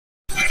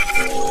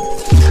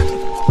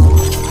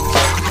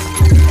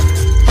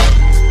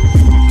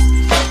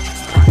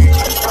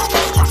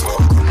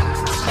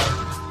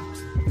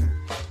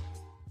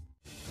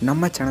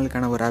நம்ம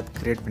சேனலுக்கான ஒரு app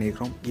create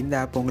பண்ணியிருக்கிறோம். இந்த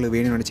ஆப் உங்களுக்கு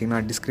வேணும்னு நினச்சிங்கன்னா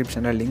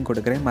டிஸ்கிரிப்ஷனில் லிங்க்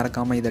கொடுக்குறேன்.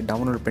 மறக்காமல் இதை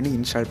டவுன்லோட் பண்ணி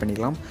இன்ஸ்டால்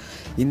பண்ணிக்கலாம்.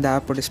 இந்த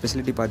ஆப்போட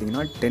ஸ்பெசிலிட்டி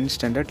பார்த்தீங்கன்னா 10th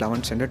Standard,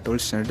 11th Standard,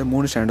 12th Standard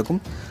 3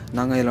 ஸ்டாண்டர்டுக்கும்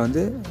நாங்கள் இதில்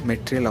வந்து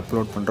மெட்டீரியல்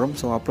அப்லோட் பண்ணுறோம்.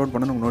 ஸோ அப்லோட்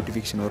பண்ண உங்களுக்கு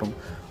நோட்டிஃபிகேஷன் வரும்.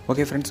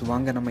 ஓகே ஃப்ரெண்ட்ஸ்,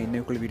 வாங்க நம்ம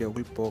இன்னைக்குள்ள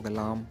வீடியோக்குள்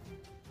போகலாம்.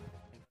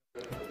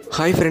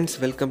 Hi friends,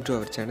 welcome to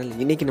our channel.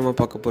 இன்றைக்கி நம்ம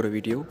பார்க்க போகிற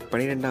வீடியோ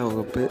 12ஆம்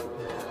வகுப்பு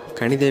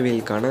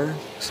கணிதவியலுக்கான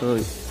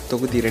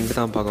தொகுதி 2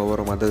 தான் பார்க்க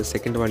போகிறோம். அதாவது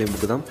செகண்ட் வால்யூம்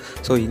புக்கு தான்.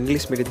 ஸோ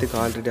இங்கிலீஷ் மீடியத்துக்கு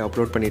ஆல்ரெடி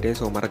அப்லோட் பண்ணிவிட்டேன்.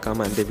 ஸோ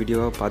மறக்காமல் அந்த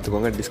வீடியோவை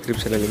பார்த்துக்கோங்க.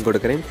 டிஸ்கிரிப்ஷனில் லிங்க்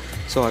கொடுக்குறேன்.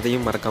 ஸோ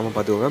அதையும் மறக்காமல்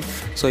பார்த்துக்கோங்க.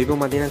 ஸோ இப்போ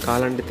பார்த்தீங்கன்னா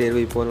காலாண்டு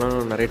தேர்வு இப்போலாம்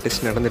நிறைய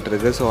டெஸ்ட் நடந்துகிட்டு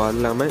இருக்குது. ஸோ அது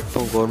இல்லாமல்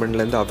இப்போ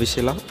கவர்மெண்ட்லேருந்து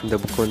அஃபிஷியலாக இந்த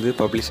புக் வந்து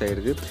பப்ளிஷ்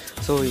ஆகிருக்கு.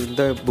 ஸோ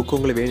இந்த புக்கு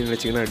உங்களுக்கு வேணும்னு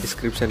நினச்சிங்கன்னா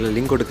டிஸ்கிரிப்ஷனில்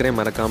லிங்க் கொடுக்குறேன்.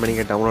 மறக்காமல்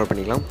நீங்கள் டவுன்லோட்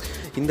பண்ணிக்கலாம்.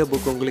 இந்த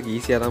புக் உங்களுக்கு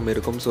ஈஸியாக தான்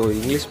இருக்கும். ஸோ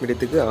இங்கிலீஷ்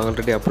மீடியத்துக்கு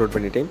ஆல்ரெடி அப்லோட்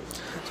பண்ணிட்டேன்.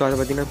 ஸோ அதை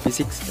பார்த்திங்கன்னா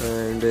physics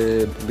and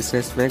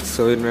business maths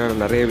so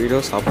நிறைய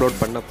வீடியோஸ் அப்லோட்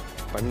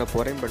பண்ண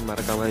போகிறேன். பட்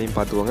மறக்காமையும்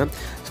பார்த்துக்கோங்க.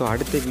 ஸோ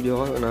அடுத்த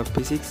வீடியோவாக நான்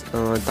ஃபிசிக்ஸ்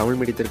தமிழ்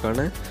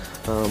மீடியத்திற்கான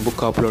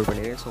புக் அப்லோட்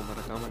பண்ணிடுறேன். ஸோ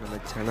மறக்காமல் நம்ம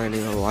சேனலை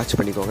நீங்கள் வாட்ச்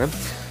பண்ணிக்கோங்க.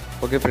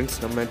 ஓகே ஃப்ரெண்ட்ஸ்,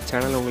 நம்ம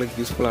சேனல் உங்களுக்கு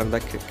யூஸ்ஃபுல்லாக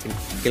இருந்தால்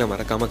கீழே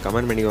மறக்காமல்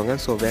கமெண்ட் பண்ணிக்கோங்க.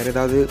 ஸோ வேறு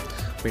ஏதாவது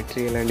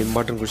material and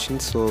important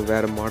questions, so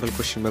வேறு மாடல்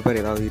கொஷின்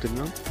பேப்பர் ஏதாவது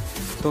இருந்தால்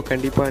ஸோ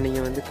கண்டிப்பாக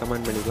நீங்கள் வந்து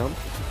கமெண்ட் பண்ணிக்கலாம்.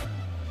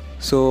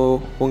 ஸோ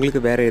உங்களுக்கு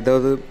வேறு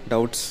ஏதாவது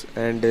டவுட்ஸ்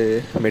அண்டு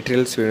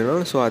மெட்டீரியல்ஸ்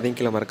வேணும்னா ஸோ அதையும்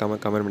கீழே மறக்காமல்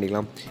கமெண்ட்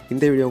பண்ணிக்கலாம்.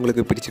 இந்த வீடியோ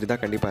உங்களுக்கு பிடிச்சிருந்தா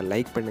கண்டிப்பாக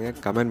லைக் பண்ணுங்கள்,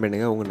 கமெண்ட்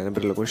பண்ணுங்கள், உங்கள்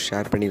நண்பர்களுக்கும்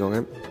ஷேர் பண்ணிக்கோங்க.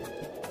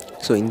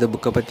 ஸோ இந்த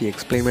புக்கை பற்றி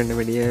எக்ஸ்பிளைன் பண்ண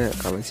வேண்டிய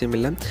அவசியம்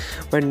இல்லை.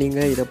 பட்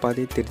நீங்கள் இதை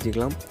பார்த்து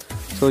தெரிஞ்சுக்கலாம்.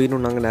 ஸோ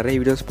இன்னும் நாங்கள் நிறைய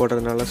வீடியோஸ்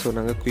போடுறதுனால ஸோ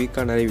நாங்கள்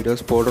குயிக்காக நிறைய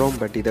வீடியோஸ் போடுறோம்.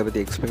 பட் இதை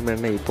பற்றி எக்ஸ்பிளைன்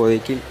பண்ண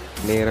இப்போதைக்கு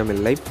நேரம்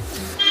இல்லை.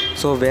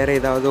 ஸோ வேறு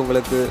ஏதாவது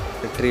உங்களுக்கு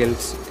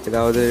மெட்டீரியல்ஸ்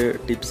ஏதாவது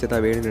டிப்ஸ்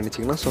ஏதாவது வேணும்னு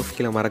நினச்சிங்கன்னா ஸோ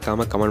கீழே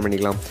மறக்காமல் கமெண்ட்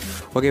பண்ணிக்கலாம்.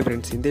 ஓகே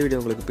ஃப்ரெண்ட்ஸ், இந்த வீடியோ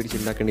உங்களுக்கு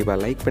பிடிச்சிருந்தா கண்டிப்பாக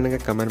லைக்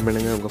பண்ணுங்கள், கமெண்ட்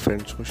பண்ணுங்கள், உங்கள்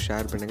ஃப்ரெண்ட்ஸுக்கும்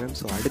ஷேர் பண்ணுங்கள்.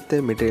 ஸோ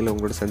அடுத்த மெட்டீரியல்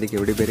உங்களோட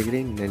சந்திக்க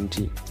விடைபெறுகிறேன்.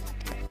 நன்றி.